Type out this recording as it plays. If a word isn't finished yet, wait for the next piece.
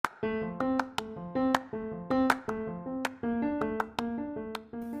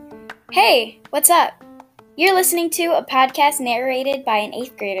Hey, what's up? You're listening to a podcast narrated by an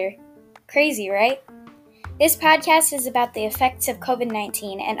 8th grader. Crazy, right? This podcast is about the effects of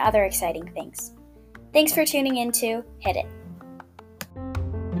COVID-19 and other exciting things. Thanks for tuning in to Hit It.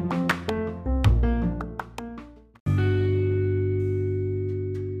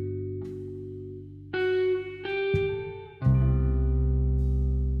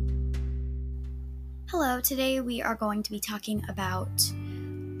 Hello, today we are going to be talking about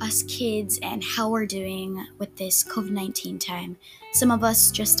us kids and how we're doing with this COVID-19 time. Some of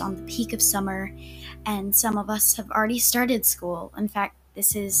us just on the peak of summer, and some of us have already started school. In fact,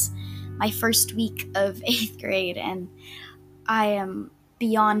 this is my first week of 8th grade, and I am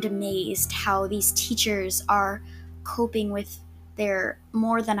beyond amazed how these teachers are coping with their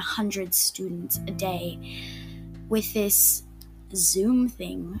more than 100 students a day with this Zoom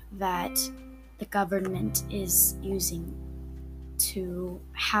thing that the government is using to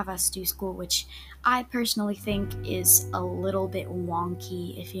have us do school, which I personally think is a little bit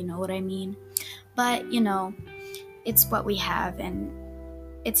wonky, if you know what I mean. But, it's what we have, and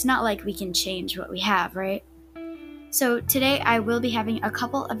it's not like we can change what we have, right? So today I will be having a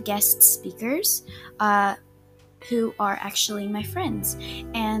couple of guest speakers who are actually my friends,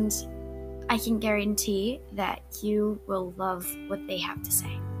 and I can guarantee that you will love what they have to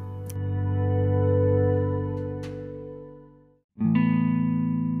say.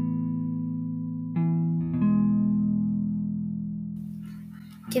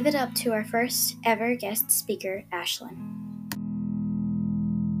 Give it up to our first ever guest speaker, Ashlyn.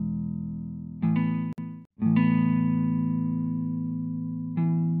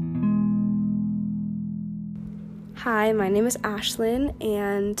 Hi, my name is Ashlyn,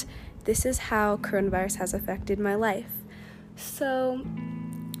 and this is how coronavirus has affected my life. So,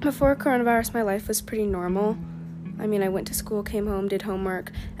 before coronavirus, my life was pretty normal. I went to school, came home, did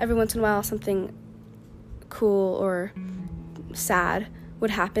homework. Every once in a while, something cool or sad would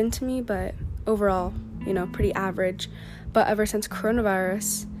happen to me, but overall, pretty average. But ever since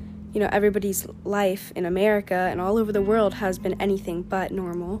coronavirus, everybody's life in America and all over the world has been anything but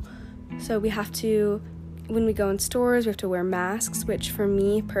normal. So we have to, when we go in stores, we have to wear masks, which for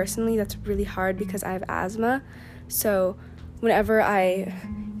me personally, that's really hard because I have asthma. So whenever I,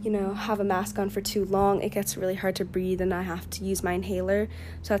 have a mask on for too long, it gets really hard to breathe and I have to use my inhaler.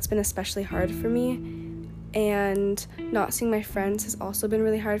 So that's been especially hard for me. And not seeing my friends has also been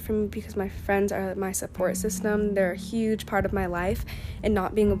really hard for me because my friends are my support system. They're a huge part of my life, and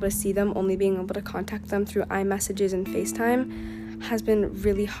not being able to see them, only being able to contact them through iMessages and FaceTime has been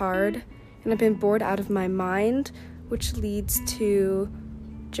really hard. And I've been bored out of my mind, which leads to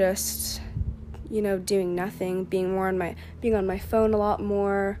just, doing nothing, being on my phone a lot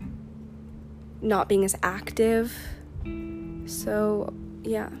more, not being as active. So,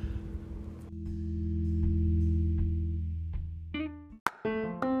 yeah.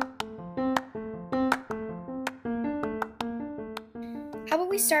 How about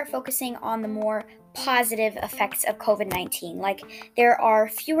we start focusing on the more positive effects of COVID-19? Like, there are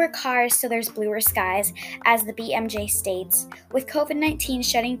fewer cars, so there's bluer skies, as the BMJ states. With COVID-19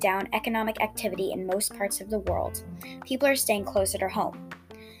 shutting down economic activity in most parts of the world, people are staying closer to home.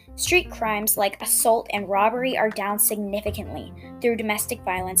 Street crimes like assault and robbery are down significantly, though domestic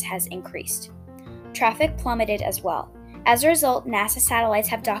violence has increased. Traffic plummeted as well. As a result, NASA satellites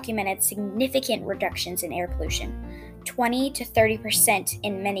have documented significant reductions in air pollution, 20 to 30%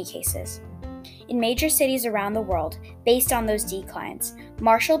 in many cases. In major cities around the world, based on those declines,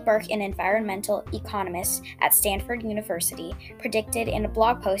 Marshall Burke, an environmental economist at Stanford University, predicted in a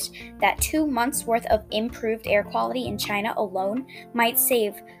blog post that 2 months' worth of improved air quality in China alone might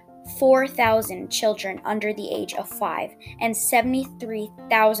save 4,000 children under the age of 5 and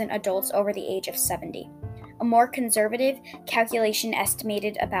 73,000 adults over the age of 70. A more conservative calculation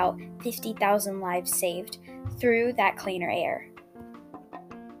estimated about 50,000 lives saved through that cleaner air.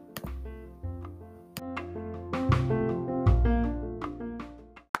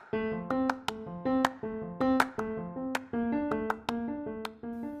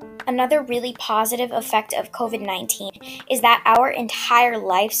 Another really positive effect of COVID-19 is that our entire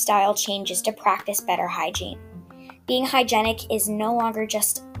lifestyle changes to practice better hygiene. Being hygienic is no longer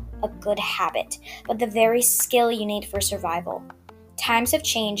just a good habit, but the very skill you need for survival. Times have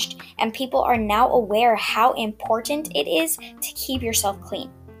changed, and people are now aware how important it is to keep yourself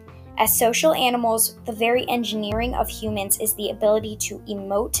clean. As social animals, the very engineering of humans is the ability to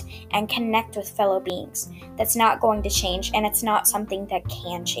emote and connect with fellow beings. That's not going to change, and it's not something that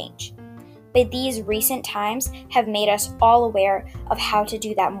can change. but these recent times have made us all aware of how to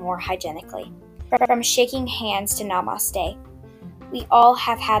do that more hygienically. From shaking hands to namaste, we all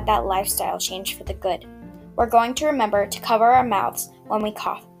have had that lifestyle change for the good. We're going to remember to cover our mouths when we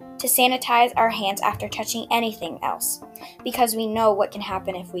cough, to sanitize our hands after touching anything else, because we know what can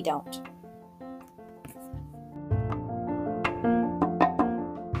happen if we don't.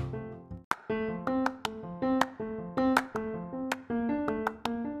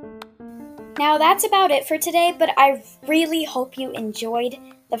 Now that's about it for today, but I really hope you enjoyed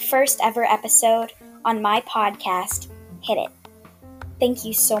the first ever episode on my podcast, Hit It. Thank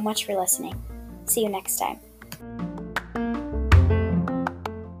you so much for listening. See you next time.